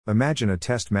Imagine a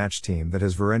test match team that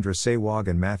has Virendra Sehwag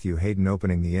and Matthew Hayden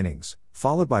opening the innings,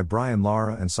 followed by Brian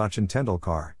Lara and Sachin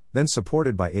Tendulkar, then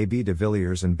supported by AB de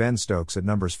Villiers and Ben Stokes at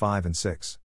numbers 5 and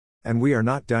 6. And we are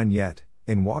not done yet.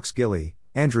 In walks Gilly,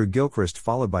 Andrew Gilchrist,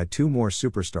 followed by two more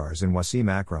superstars in Wasim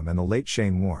Akram and the late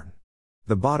Shane Warne.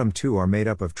 The bottom two are made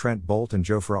up of Trent Boult and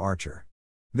Jofra Archer.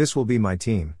 This will be my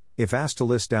team, if asked to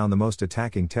list down the most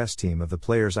attacking test team of the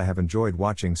players I have enjoyed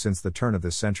watching since the turn of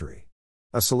this century.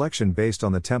 A selection based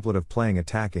on the template of playing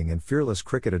attacking and fearless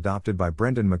cricket adopted by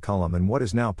Brendan McCullum and what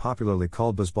is now popularly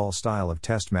called Bazball style of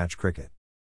test match cricket.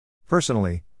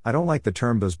 Personally, I don't like the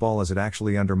term Bazball as it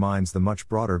actually undermines the much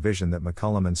broader vision that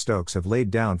McCullum and Stokes have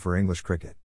laid down for English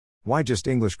cricket. Why just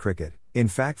English cricket? In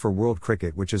fact, for world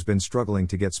cricket, which has been struggling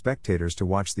to get spectators to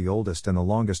watch the oldest and the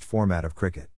longest format of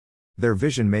cricket. Their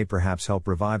vision may perhaps help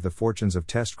revive the fortunes of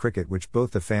Test cricket, which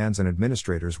both the fans and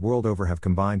administrators world over have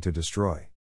combined to destroy.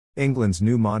 England's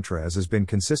new mantra, as has been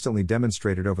consistently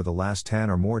demonstrated over the last 10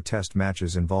 or more Test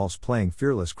matches, involves playing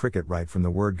fearless cricket right from the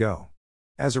word go.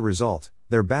 As a result,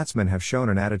 their batsmen have shown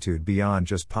an attitude beyond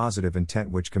just positive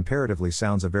intent, which comparatively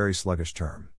sounds a very sluggish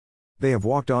term. They have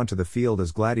walked onto the field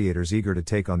as gladiators eager to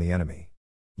take on the enemy.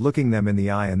 Looking them in the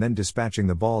eye and then dispatching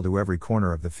the ball to every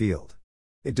corner of the field.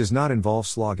 It does not involve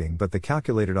slogging, but the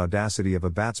calculated audacity of a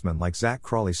batsman like Zach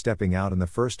Crawley stepping out in the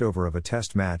first over of a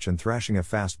Test match and thrashing a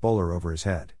fast bowler over his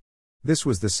head. This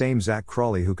was the same Zach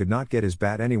Crawley who could not get his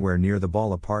bat anywhere near the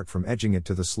ball apart from edging it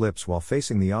to the slips while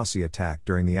facing the Aussie attack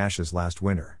during the Ashes last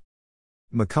winter.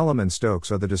 McCullum and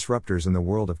Stokes are the disruptors in the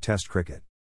world of Test cricket.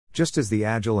 Just as the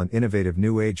agile and innovative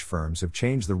new age firms have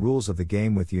changed the rules of the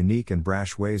game with unique and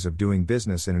brash ways of doing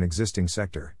business in an existing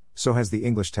sector, so has the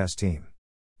English Test team.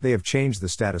 They have changed the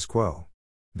status quo.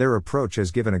 Their approach has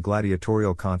given a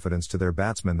gladiatorial confidence to their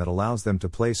batsmen that allows them to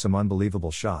play some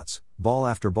unbelievable shots, ball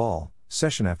after ball,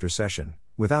 session after session,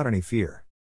 without any fear.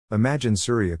 Imagine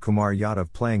Surya Kumar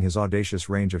Yadav playing his audacious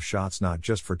range of shots not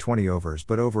just for 20 overs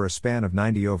but over a span of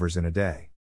 90 overs in a day.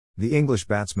 The English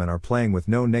batsmen are playing with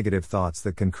no negative thoughts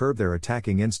that can curb their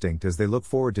attacking instinct as they look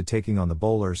forward to taking on the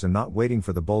bowlers and not waiting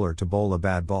for the bowler to bowl a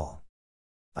bad ball.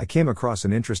 I came across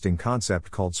an interesting concept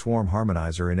called Swarm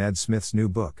Harmonizer in Ed Smith's new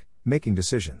book, Making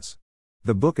Decisions.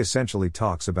 The book essentially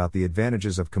talks about the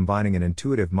advantages of combining an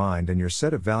intuitive mind and your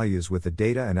set of values with the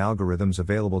data and algorithms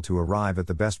available to arrive at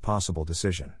the best possible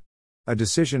decision. A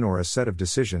decision or a set of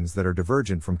decisions that are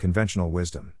divergent from conventional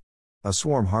wisdom. A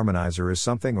swarm harmonizer is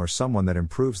something or someone that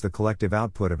improves the collective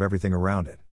output of everything around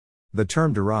it. The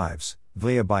term derives,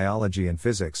 via biology and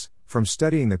physics, from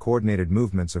studying the coordinated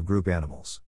movements of group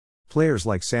animals. Players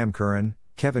like Sam Curran,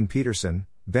 Kevin Peterson,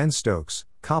 Ben Stokes,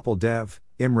 Kapil Dev,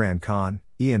 Imran Khan,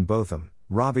 Ian Botham,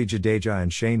 Ravi Jadeja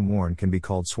and Shane Warne can be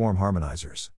called swarm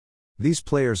harmonizers. These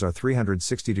players are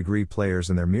 360-degree players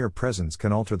and their mere presence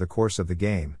can alter the course of the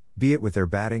game, be it with their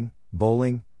batting,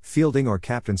 bowling, fielding or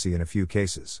captaincy in a few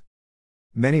cases.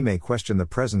 Many may question the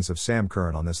presence of Sam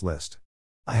Curran on this list.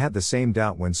 I had the same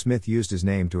doubt when Smith used his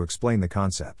name to explain the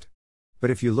concept. But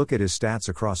if you look at his stats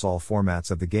across all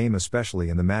formats of the game, especially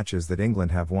in the matches that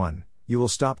England have won, you will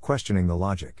stop questioning the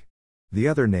logic. The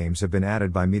other names have been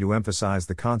added by me to emphasize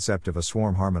the concept of a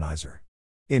swarm harmonizer.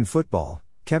 In football,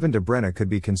 Kevin De Bruyne could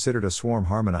be considered a swarm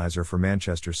harmonizer for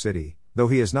Manchester City, though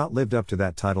he has not lived up to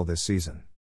that title this season.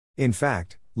 In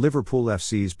fact, Liverpool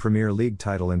FC's Premier League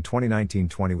title in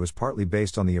 2019-20 was partly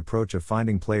based on the approach of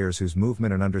finding players whose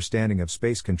movement and understanding of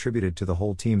space contributed to the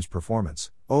whole team's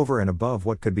performance, over and above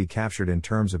what could be captured in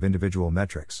terms of individual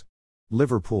metrics.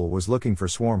 Liverpool was looking for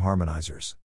swarm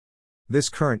harmonizers. This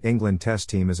current England Test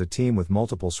team is a team with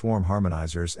multiple swarm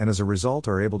harmonizers and as a result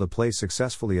are able to play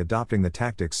successfully adopting the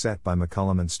tactics set by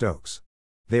McCullum and Stokes.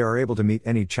 They are able to meet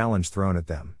any challenge thrown at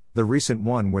them, the recent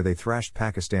one where they thrashed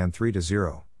Pakistan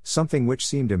 3-0. Something which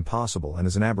seemed impossible and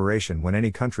is an aberration when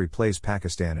any country plays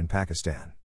Pakistan in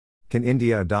Pakistan. Can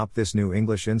India adopt this new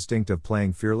English instinct of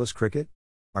playing fearless cricket?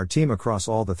 Our team across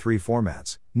all the three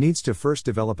formats needs to first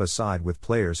develop a side with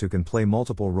players who can play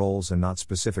multiple roles and not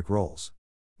specific roles.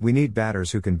 We need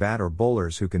batters who can bat or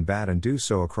bowlers who can bat and do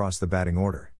so across the batting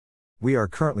order. We are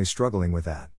currently struggling with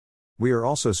that. We are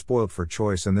also spoiled for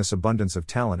choice and this abundance of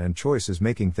talent and choice is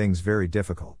making things very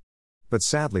difficult. But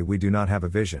sadly we do not have a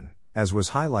vision, as was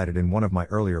highlighted in one of my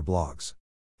earlier blogs.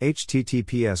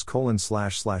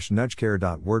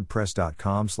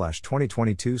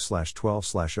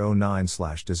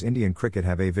 https://nudgecare.wordpress.com/2022/12/09/ Does Indian cricket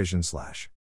have a vision?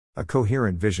 A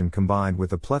coherent vision combined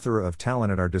with a plethora of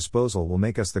talent at our disposal will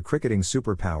make us the cricketing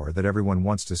superpower that everyone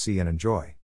wants to see and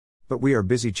enjoy. But we are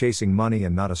busy chasing money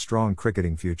and not a strong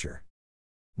cricketing future.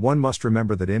 One must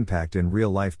remember that impact in real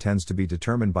life tends to be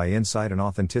determined by insight and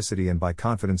authenticity and by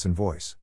confidence and voice.